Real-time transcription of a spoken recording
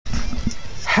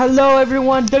Hello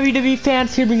everyone, WWE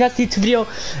fans here, bring out the YouTube video.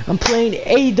 I'm playing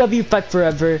AEW Fight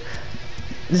Forever.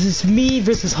 This is me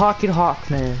versus Hawky and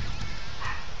Hawkman.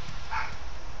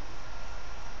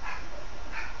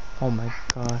 Oh my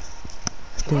god. I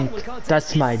think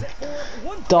that's my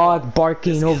dog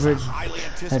barking over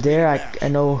there. I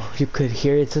know you could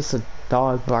hear it, it's just a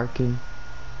dog barking.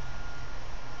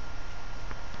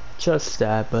 Just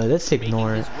that, but let's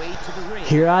ignore it.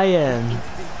 Here I am.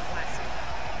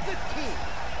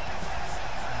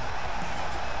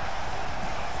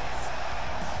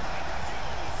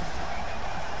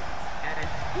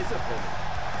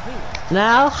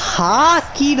 Now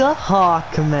Hawky the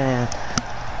Hawkman.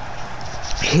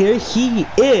 Here he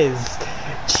is.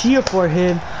 Cheer for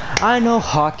him. I know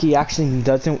Hawky actually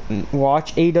doesn't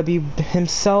watch AEW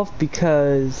himself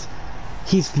because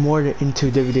he's more into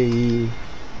WWE.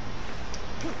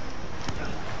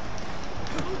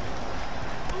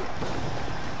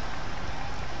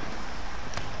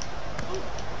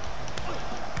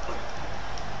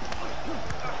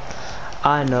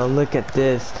 I know, look at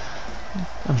this.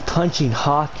 I'm punching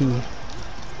Hawky.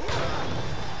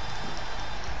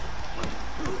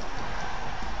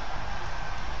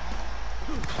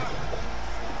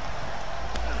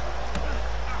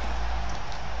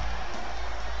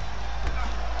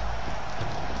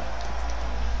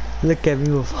 Look at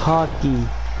me with Hawky.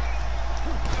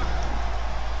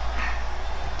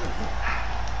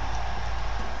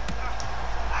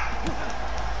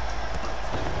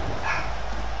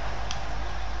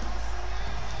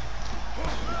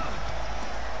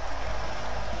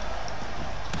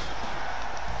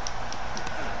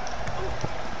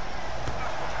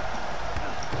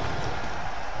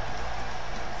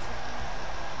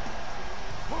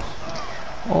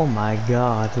 Oh my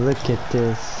god, look at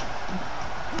this.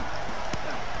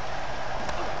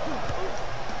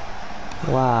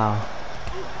 Wow.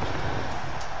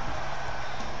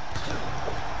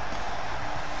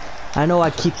 I know I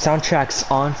keep soundtracks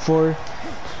on for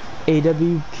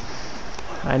AEW.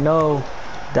 I know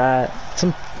that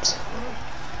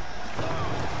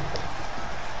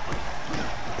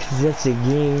cause that's a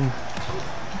game.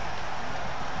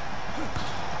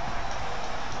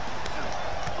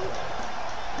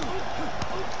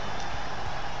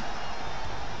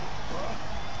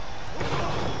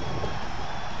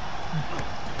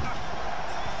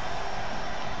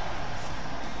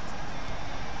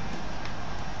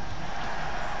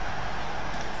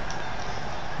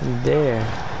 There.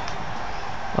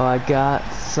 Oh, I got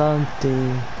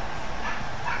something.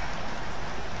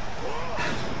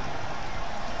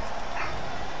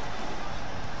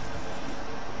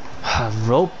 A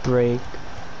rope break.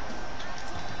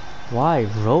 Why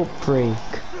rope break?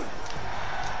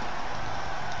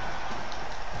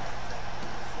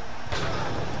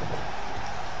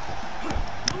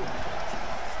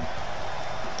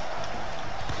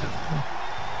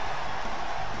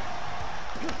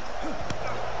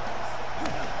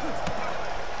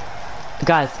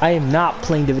 Guys, I am not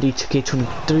playing WWE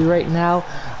 2K23 right now.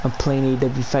 I'm playing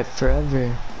AEW Fight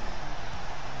Forever.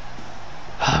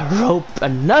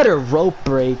 Another rope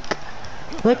break.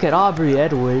 Look at Aubrey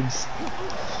Edwards.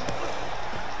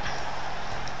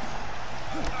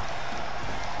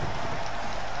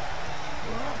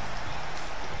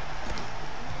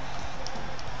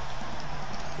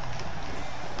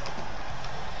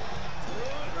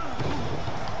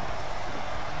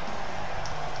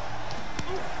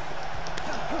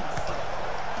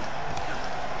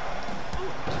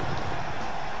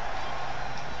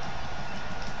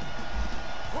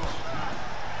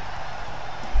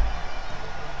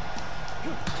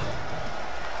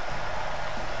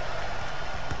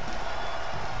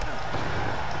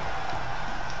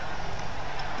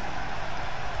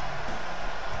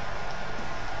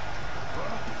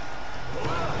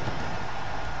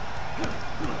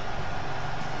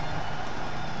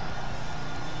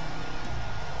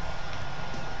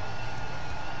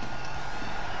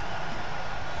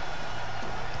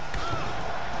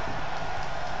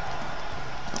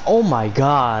 Oh my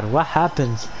god, what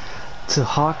happens to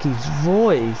Hawky's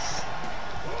voice?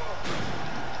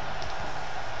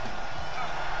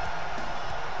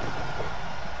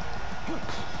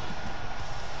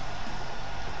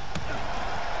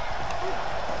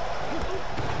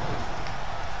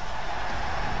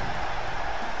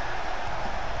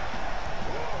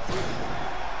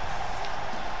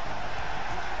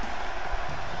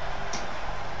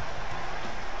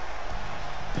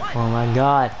 Oh my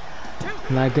god.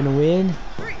 Am I gonna win?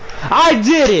 I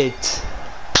did it!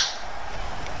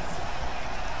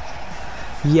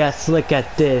 Yes, look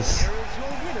at this.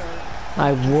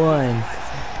 I won.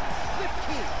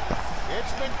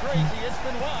 It's been crazy, it's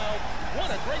been wild. What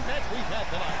a great match we've had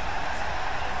tonight.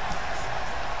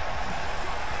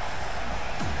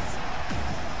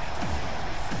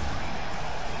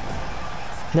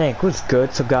 Nick, what's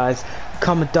good? So guys,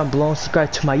 comment down below and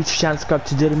subscribe to my YouTube channel, subscribe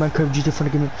to Daily Minecraft GT for the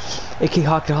game, aka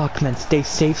Hawky Hawkman. Stay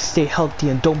safe, stay healthy,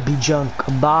 and don't be junk.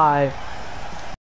 Bye.